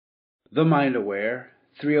The Mind Aware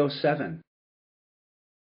 307.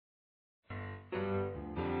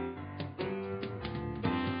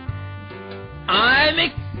 I'm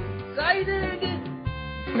excited!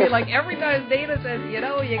 I mean, like every time Dana says, you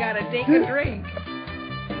gotta take a drink.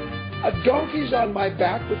 A donkey's on my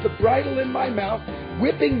back with the bridle in my mouth,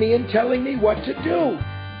 whipping me and telling me what to do.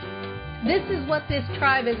 This is what this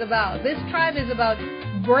tribe is about. This tribe is about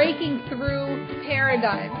breaking through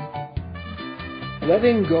paradigms.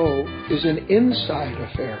 Letting go is an inside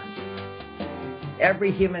affair.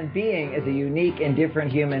 Every human being is a unique and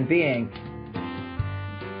different human being.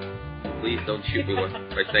 Please don't shoot me if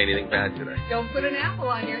I say anything bad today. Don't put an apple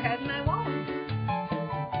on your head and I won't.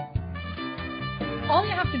 All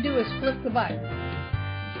you have to do is flip the button.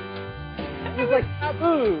 It was like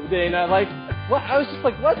taboo, Dana. Like, what? I was just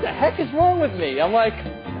like, what the heck is wrong with me? I'm like,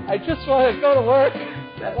 I just want to go to work.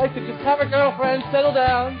 I'd like to just have a girlfriend, settle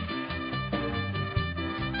down.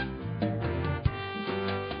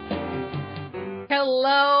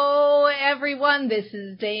 Hello, everyone. This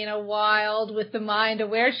is Dana Wilde with the Mind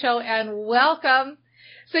Aware Show, and welcome.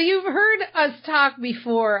 So you've heard us talk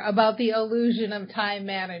before about the illusion of time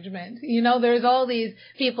management. There's all these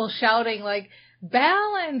people shouting like,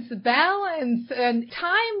 balance, and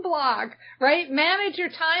time block, right? Manage your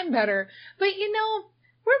time better. But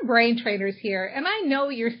we're brain trainers here, and I know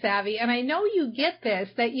you're savvy, and I know you get this,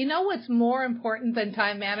 that what's more important than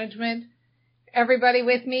time management? Everybody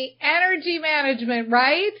with me? Energy management,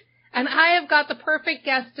 right? And I have got the perfect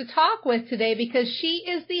guest to talk with today because she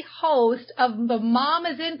is the host of the Mom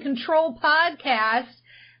is in Control podcast.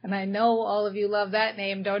 And I know all of you love that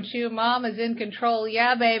name, don't you? Mom is in Control.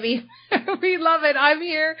 Yeah, baby. We love it. I'm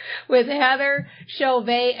here with Heather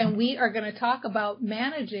Chauvet, and we are going to talk about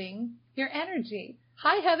managing your energy.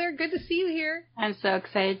 Hi, Heather. Good to see you here. I'm so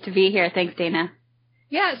excited to be here. Thanks, Dana.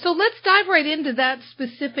 Yeah, so let's dive right into that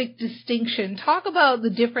specific distinction. Talk about the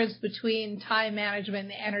difference between time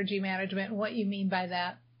management and energy management and what you mean by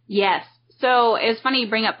that. Yes. So it's funny you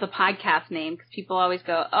bring up the podcast name because people always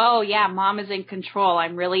go, oh, yeah, Mom is in control.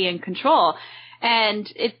 I'm really in control.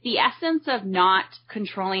 And it's the essence of not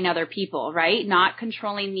controlling other people, right? Not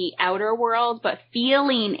controlling the outer world, but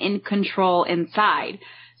feeling in control inside.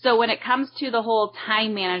 So when it comes to the whole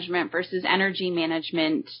time management versus energy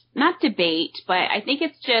management, not debate, but I think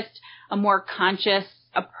it's just a more conscious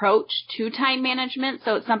approach to time management.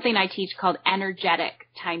 So it's something I teach called energetic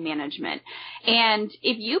time management. And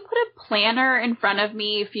if you put a planner in front of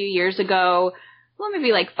me a few years ago, well,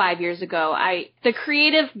 maybe like 5 years ago, the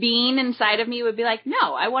creative being inside of me would be like,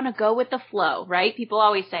 no, I want to go with the flow, right? People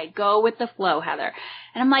always say, go with the flow, Heather.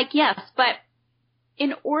 And I'm like, yes, but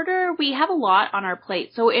we have a lot on our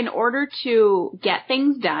plate. So in order to get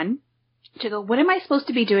things done, to go, what am I supposed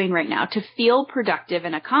to be doing right now? To feel productive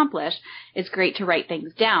and accomplished, it's great to write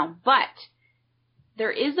things down. But there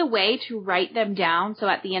is a way to write them down so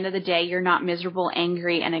at the end of the day, you're not miserable,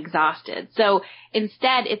 angry, and exhausted. So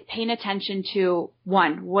instead, it's paying attention to,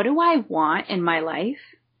 one, what do I want in my life?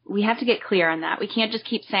 We have to get clear on that. We can't just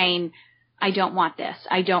keep saying, I don't want this.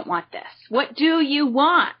 I don't want this. What do you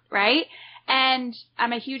want, right? And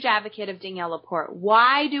I'm a huge advocate of Danielle Laporte.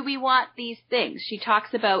 Why do we want these things? She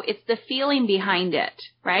talks about it's the feeling behind it,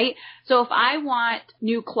 right? So if I want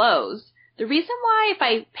new clothes, the reason why if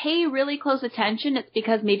I pay really close attention, it's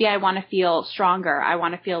because maybe I want to feel stronger. I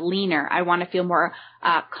want to feel leaner. I want to feel more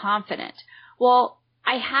confident. Well,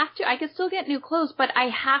 I can still get new clothes, but I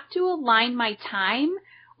have to align my time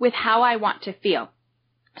with how I want to feel.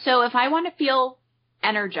 So if I want to feel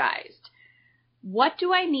energized, what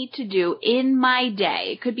do I need to do in my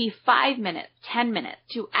day? It could be 5 minutes, 10 minutes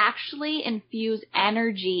to actually infuse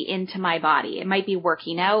energy into my body. It might be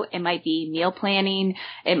working out. It might be meal planning.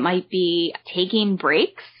 It might be taking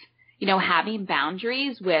breaks, having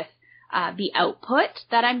boundaries with the output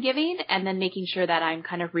that I'm giving and then making sure that I'm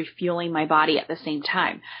kind of refueling my body at the same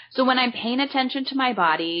time. So when I'm paying attention to my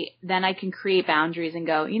body, then I can create boundaries and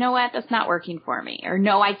go, you know what, that's not working for me. Or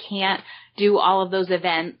no, I can't do all of those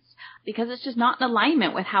events because it's just not in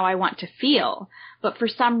alignment with how I want to feel. But for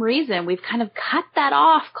some reason, we've kind of cut that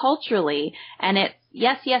off culturally, and it's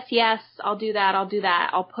yes, I'll do that,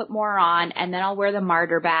 I'll put more on, and then I'll wear the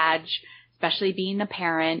martyr badge, especially being a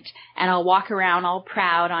parent, and I'll walk around all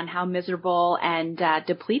proud on how miserable and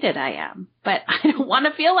depleted I am. But I don't want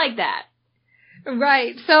to feel like that.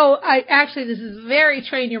 Right. So this is very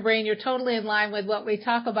train your brain. You're totally in line with what we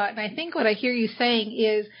talk about. And I think what I hear you saying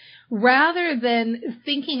is, rather than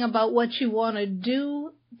thinking about what you want to do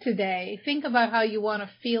today, think about how you want to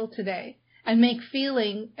feel today and make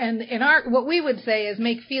feeling, and what we would say is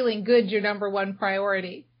make feeling good your number one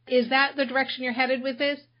priority. Is that the direction you're headed with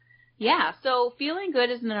this? Yeah, so feeling good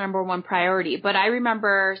is the number one priority. But I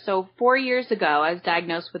remember, 4 years ago, I was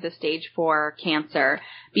diagnosed with a stage 4 cancer.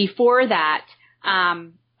 Before that,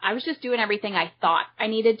 I was just doing everything I thought I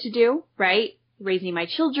needed to do, right? Raising my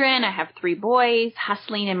children. I have 3 boys,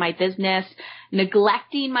 hustling in my business,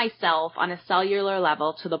 neglecting myself on a cellular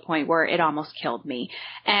level to the point where it almost killed me.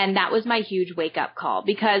 And that was my huge wake-up call,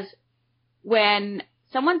 because when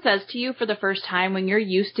someone says to you for the first time, when you're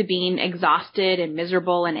used to being exhausted and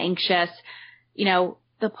miserable and anxious, you know,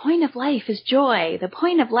 the point of life is joy. The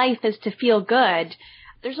point of life is to feel good.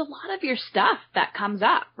 There's a lot of your stuff that comes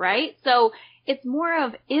up, right? So it's more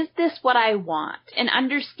of, is this what I want? And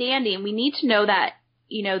understanding, we need to know that,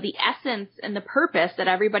 you know, the essence and the purpose that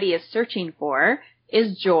everybody is searching for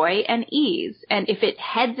is joy and ease. And if it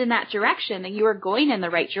heads in that direction, then you are going in the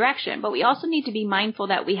right direction. But we also need to be mindful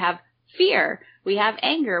that we have fear, we have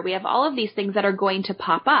anger, we have all of these things that are going to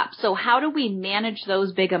pop up. So how do we manage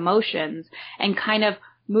those big emotions and kind of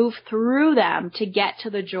move through them to get to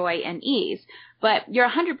the joy and ease? But you're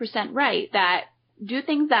 100% right that do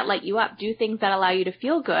things that light you up, do things that allow you to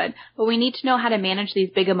feel good, but we need to know how to manage these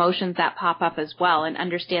big emotions that pop up as well and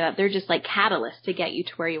understand that they're just like catalysts to get you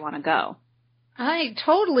to where you want to go. I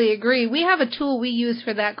totally agree. We have a tool we use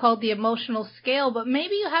for that called the emotional scale, but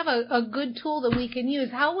maybe you have a good tool that we can use.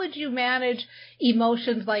 How would you manage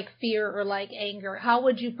emotions like fear or like anger? How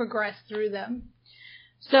would you progress through them?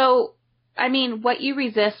 So, I mean, what you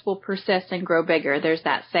resist will persist and grow bigger. There's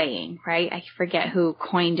that saying, right? I forget who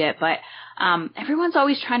coined it, but everyone's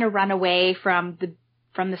always trying to run away from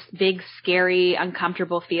this big, scary,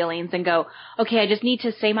 uncomfortable feelings and go, okay, I just need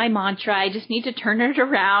to say my mantra. I just need to turn it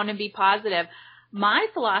around and be positive. My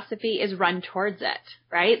philosophy is run towards it,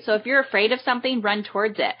 right? So if you're afraid of something, run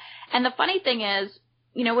towards it. And the funny thing is,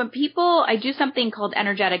 you know, when I do something called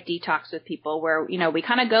energetic detox with people where, you know, we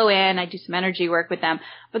kind of go in, I do some energy work with them.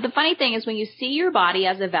 But the funny thing is when you see your body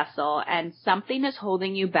as a vessel and something is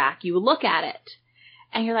holding you back, you look at it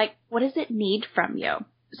and you're like, what does it need from you?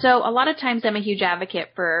 So a lot of times I'm a huge advocate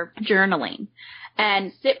for journaling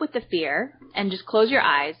and sit with the fear and just close your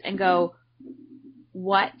eyes and go,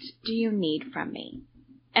 what do you need from me?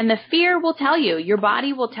 And the fear will tell you, your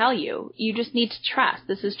body will tell you, you just need to trust.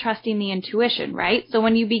 This is trusting the intuition, right? So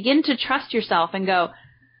when you begin to trust yourself and go,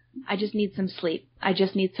 I just need some sleep. I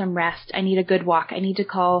just need some rest. I need a good walk. I need to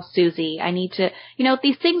call Susie. I need to, you know,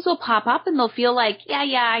 these things will pop up and they'll feel like, yeah,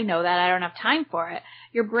 I know that. I don't have time for it.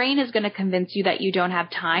 Your brain is going to convince you that you don't have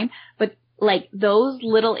time. But like those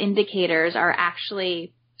little indicators are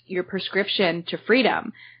actually your prescription to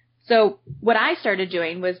freedom. So what I started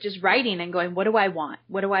doing was just writing and going, what do I want?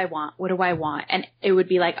 What do I want? What do I want? And it would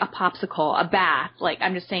be like a popsicle, a bath, like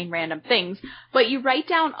I'm just saying random things. But you write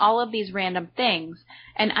down all of these random things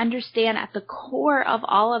and understand at the core of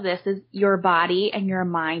all of this is your body and your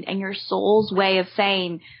mind and your soul's way of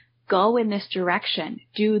saying, go in this direction,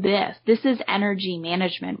 do this. This is energy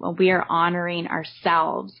management when we are honoring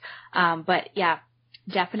ourselves. But yeah,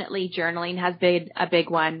 definitely journaling has been a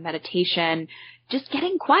big one, meditation, just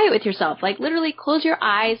getting quiet with yourself, like literally close your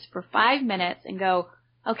eyes for 5 minutes and go,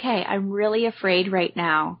 okay, I'm really afraid right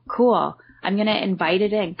now. Cool. I'm going to invite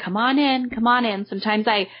it in. Come on in. Come on in. Sometimes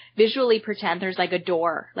I visually pretend there's like a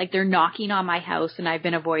door, like they're knocking on my house and I've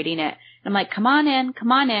been avoiding it. And I'm like, come on in.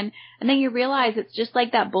 Come on in. And then you realize it's just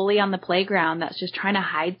like that bully on the playground that's just trying to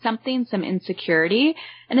hide something, some insecurity,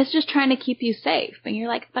 and it's just trying to keep you safe. And you're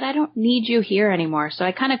like, but I don't need you here anymore. So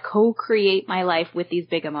I kind of co-create my life with these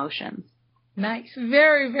big emotions. Nice.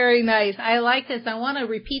 Very, very nice. I like this. I want to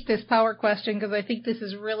repeat this power question because I think this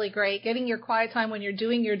is really great. Getting your quiet time when you're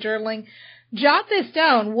doing your journaling. Jot this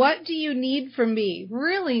down. What do you need from me?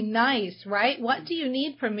 Really nice, right? What do you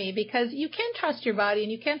need from me? Because you can trust your body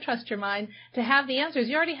and you can trust your mind to have the answers.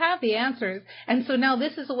 You already have the answers. And so now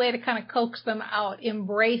this is a way to kind of coax them out,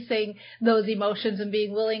 embracing those emotions and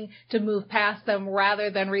being willing to move past them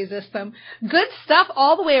rather than resist them. Good stuff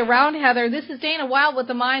all the way around, Heather. This is Dana Wilde with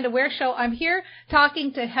the Mind Aware Show. I'm here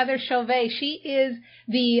talking to Heather Chauvet. She is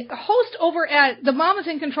the host over at the Mamas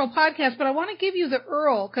in Control podcast, but I want to give you the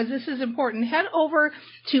URL because this is important. Head over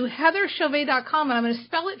to heatherchauvet.com, and I'm going to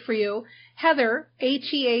spell it for you. Heather,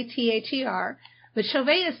 Heather, but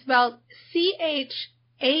Chauvet is spelled Chauvin,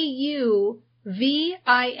 V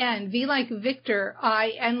like Victor,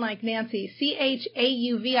 I-N like Nancy,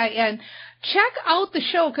 Chauvin. Check out the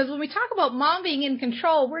show, because when we talk about mom being in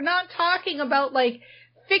control, we're not talking about like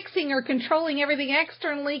fixing or controlling everything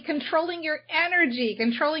externally, controlling your energy,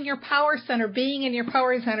 controlling your power center, being in your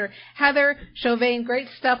power center. Heather Chauvet, great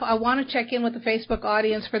stuff. I want to check in with the Facebook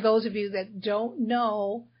audience for those of you that don't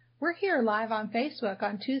know We're here live on Facebook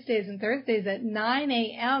on Tuesdays and Thursdays at 9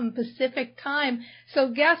 a.m. Pacific time.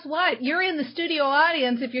 So guess what? You're in the studio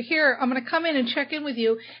audience. If you're here, I'm going to come in and check in with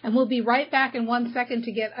you, and we'll be right back in 1 second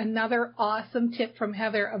to get another awesome tip from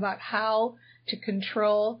Heather about how to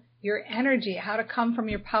control your energy, how to come from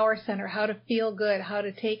your power center, how to feel good, how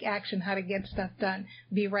to take action, how to get stuff done.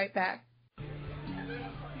 Be right back.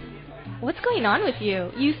 What's going on with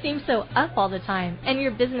you? You seem so up all the time, and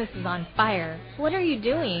your business is on fire. What are you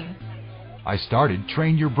doing? I started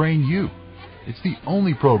Train Your Brain U. It's the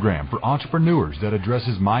only program for entrepreneurs that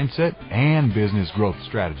addresses mindset and business growth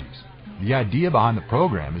strategies. The idea behind the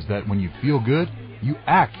program is that when you feel good, you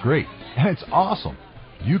act great, and it's awesome.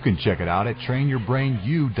 You can check it out at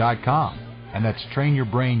trainyourbrainu.com, and that's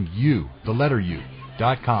trainyourbrainu, the letter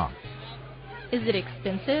U.com. Is it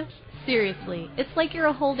expensive? Seriously, it's like you're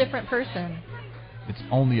a whole different person. It's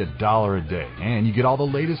only $1 a day, and you get all the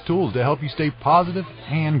latest tools to help you stay positive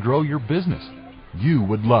and grow your business. You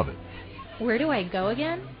would love it. Where do I go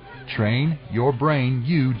again?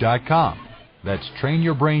 trainyourbrainu.com. That's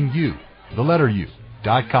trainyourbrainu, the letter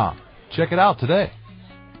U.com. Check it out today.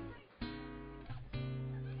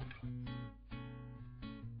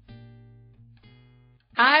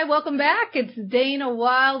 Hi, welcome back. It's Dana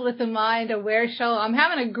Wilde with the Mind Aware Show. I'm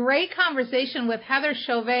having a great conversation with Heather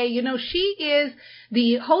Chauvet. You know, she is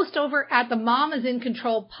the host over at the Mom is in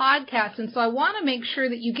Control podcast, and so I want to make sure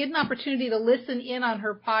that you get an opportunity to listen in on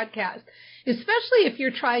her podcast, especially if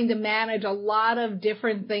you're trying to manage a lot of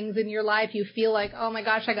different things in your life. You feel like, oh my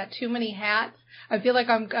gosh, I got too many hats. I feel like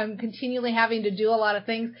I'm continually having to do a lot of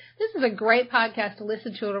things. This is a great podcast to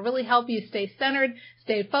listen to. It'll really help you stay centered,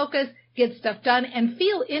 stay focused, get stuff done, and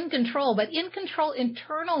feel in control, but in control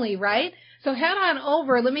internally, right? So head on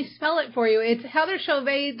over. Let me spell it for you. It's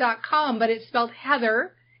heatherchauvet.com, but it's spelled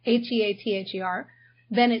Heather, Heather.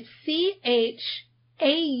 Then it's C-H-A-U-V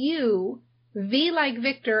like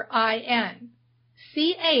Victor, I-N.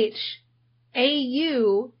 C-H-A-U-V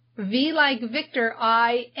like Victor,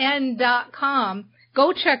 I-N.com.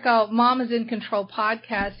 Go check out Mom is in Control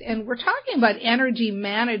podcast, and we're talking about energy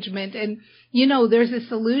management. And, you know, there's this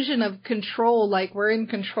illusion of control, like we're in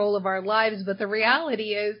control of our lives, but the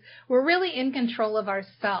reality is we're really in control of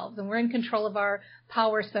ourselves, and we're in control of our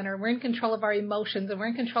power center, and we're in control of our emotions, and we're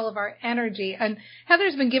in control of our energy. And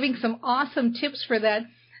Heather's been giving some awesome tips for that.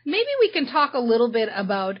 Maybe we can talk a little bit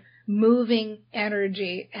about moving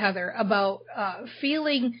energy, Heather, about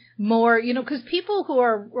feeling more, you know, because people who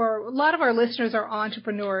are, or a lot of our listeners are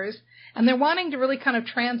entrepreneurs, and they're wanting to really kind of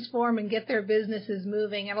transform and get their businesses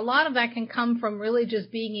moving. And a lot of that can come from really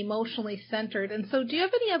just being emotionally centered. And so do you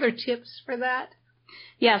have any other tips for that?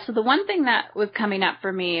 Yeah, so the one thing that was coming up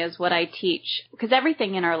for me is what I teach, because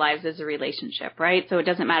everything in our lives is a relationship, right? So it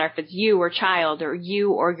doesn't matter if it's you or child or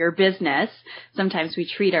you or your business. Sometimes we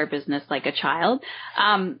treat our business like a child.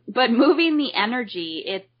 But moving the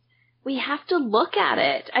energy, we have to look at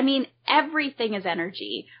it. I mean, everything is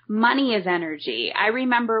energy. Money is energy. I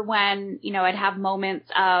remember when, you know, I'd have moments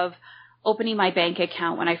of opening my bank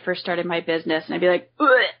account when I first started my business, and I'd be like, ugh,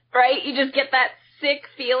 right? You just get that sick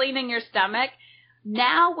feeling in your stomach.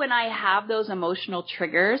 Now when I have those emotional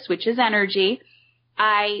triggers, which is energy,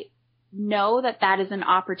 I know that that is an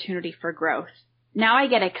opportunity for growth. Now I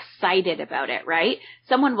get excited about it, right?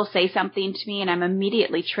 Someone will say something to me and I'm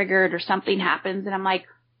immediately triggered, or something happens and I'm like,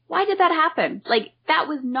 why did that happen? Like, that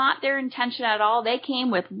was not their intention at all. They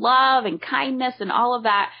came with love and kindness and all of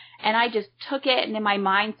that, and I just took it, and in my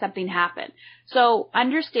mind something happened. So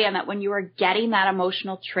understand that when you are getting that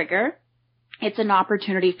emotional trigger, it's an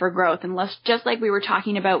opportunity for growth. And just like we were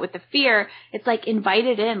talking about with the fear, it's like invite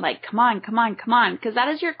it in, like, come on, because that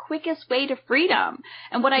is your quickest way to freedom.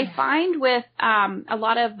 And what I find with a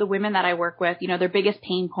lot of the women that I work with, you know, their biggest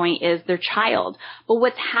pain point is their child. But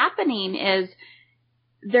what's happening is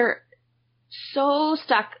they're so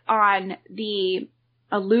stuck on the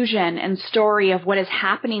illusion and story of what is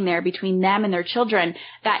happening there between them and their children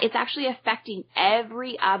that it's actually affecting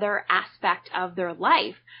every other aspect of their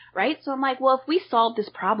life, right? So I'm like, well, if we solve this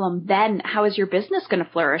problem, then how is your business going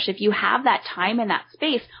to flourish? If you have that time and that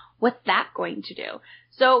space, what's that going to do?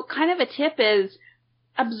 So kind of a tip is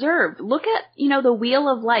observe, look at, you know, the wheel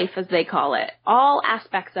of life, as they call it, all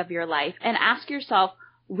aspects of your life, and ask yourself,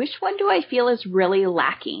 which one do I feel is really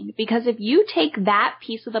lacking? Because if you take that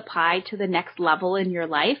piece of the pie to the next level in your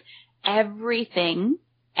life, everything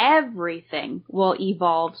will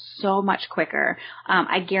evolve so much quicker.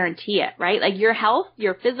 I guarantee it, right? Like your health,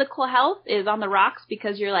 your physical health is on the rocks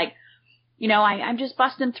because you're like, you know, I'm just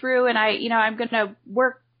busting through, and I'm going to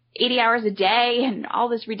work 80 hours a day and all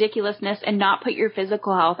this ridiculousness and not put your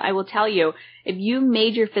physical health. I will tell you, if you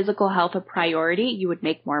made your physical health a priority, you would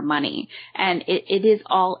make more money. And it is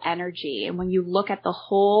all energy. And when you look at the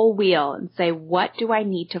whole wheel and say, what do I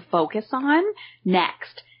need to focus on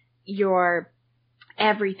next?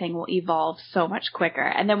 Everything will evolve so much quicker.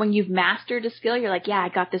 And then when you've mastered a skill, you're like, yeah, I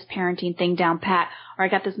got this parenting thing down pat, or I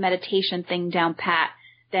got this meditation thing down pat.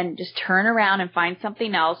 Then just turn around and find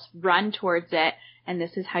something else, run towards it, and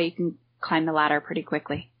this is how you can climb the ladder pretty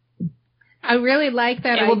quickly. I really like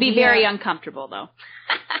that idea. It will be very uncomfortable, though.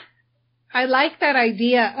 I like that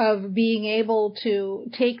idea of being able to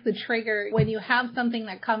take the trigger when you have something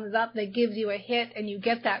that comes up that gives you a hit and you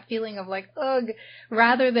get that feeling of like, ugh,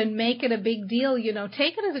 rather than make it a big deal,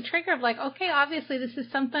 take it as a trigger of like, okay, obviously this is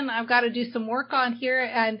something I've got to do some work on here,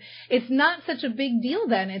 and it's not such a big deal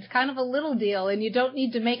then. It's kind of a little deal, and you don't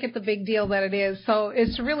need to make it the big deal that it is. So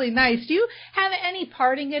it's really nice. Do you have any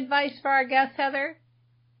parting advice for our guest, Heather?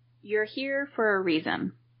 You're here for a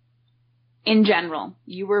reason. In general,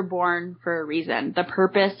 you were born for a reason. The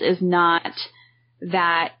purpose is not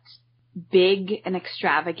that big and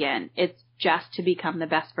extravagant. It's just to become the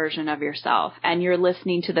best version of yourself. And you're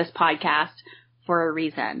listening to this podcast for a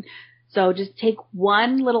reason. So just take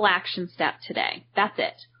one little action step today. That's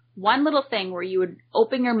it. One little thing where you would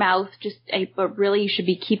open your mouth, but really you should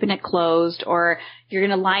be keeping it closed, or you're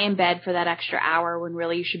going to lie in bed for that extra hour when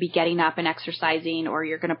really you should be getting up and exercising, or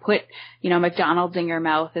you're going to put, McDonald's in your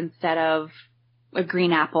mouth instead of a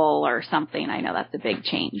green apple or something. I know that's a big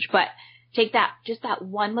change, but take just that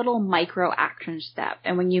one little micro action step.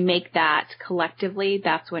 And when you make that collectively,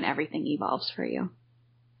 that's when everything evolves for you.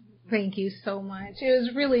 Thank you so much. It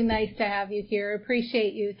was really nice to have you here.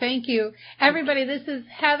 Appreciate you. Thank you. Everybody, this is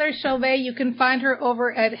Heather Chauvin. You can find her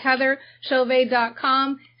over at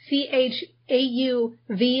heatherchauvin.com,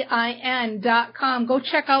 CHAUVIN.com. Go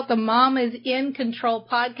check out the Mom is in Control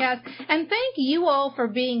podcast. And thank you all for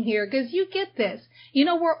being here, because you get this.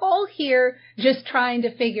 We're all here just trying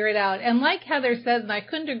to figure it out. And like Heather says, and I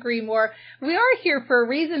couldn't agree more, we are here for a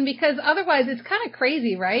reason, because otherwise it's kind of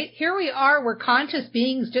crazy, right? Here we are, we're conscious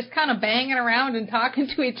beings just kind of banging around and talking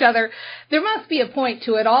to each other. There must be a point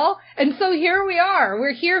to it all. And so here we are.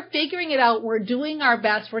 We're here figuring it out. We're doing our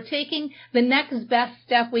best. We're taking the next best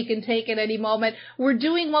step we can take at any moment. We're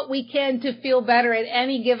doing what we can to feel better at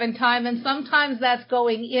any given time. And sometimes that's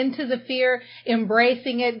going into the fear,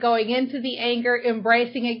 embracing it, going into the anger,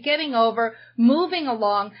 embracing it, getting over, moving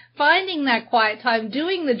along, finding that quiet time,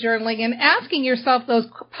 doing the journaling, and asking yourself those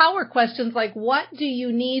power questions like, what do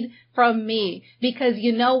you need from me? Because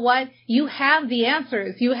you know what? You have the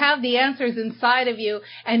answers. You have the answers inside of you,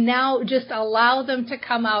 and now just allow them to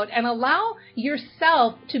come out and allow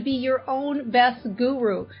yourself to be your own best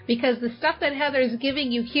guru, because the stuff that Heather is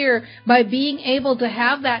giving you here, by being able to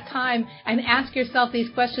have that time and ask yourself these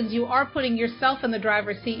questions, you are putting yourself in the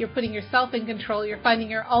driver's seat. You're putting yourself in control. You're finding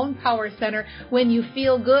your own power center. When you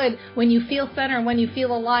feel good, when you feel centered, when you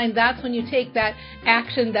feel aligned, that's when you take that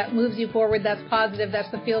action that moves you forward, that's positive,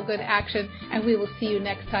 that's the feel-good action. And we will see you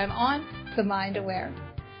next time on The Mind Aware.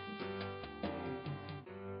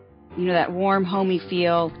 That warm, homey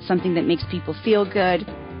feel, something that makes people feel good.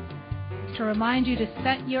 To remind you to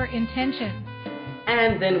set your intention.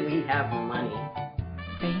 And then we have money.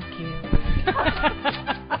 Thank you.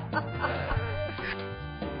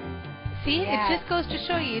 See, It just goes to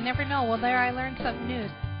show you never know. Well, there I learned something new.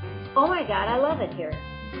 Oh my God, I love it here.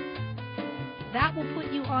 That will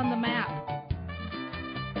put you on the map.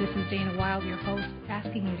 This is Dana Wilde, your host,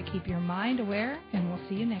 asking you to keep your mind aware, and we'll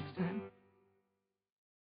see you next time.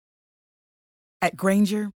 At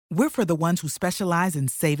Grainger, we're for the ones who specialize in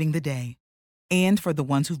saving the day, and for the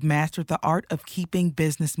ones who've mastered the art of keeping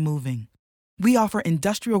business moving. We offer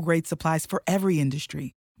industrial-grade supplies for every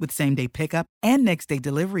industry, with same-day pickup and next-day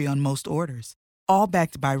delivery on most orders, all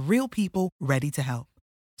backed by real people ready to help.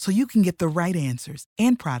 So you can get the right answers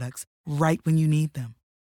and products right when you need them.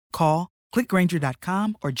 Call, click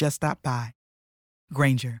Grainger.com, or just stop by.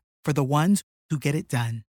 Grainger, for the ones who get it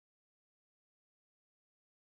done.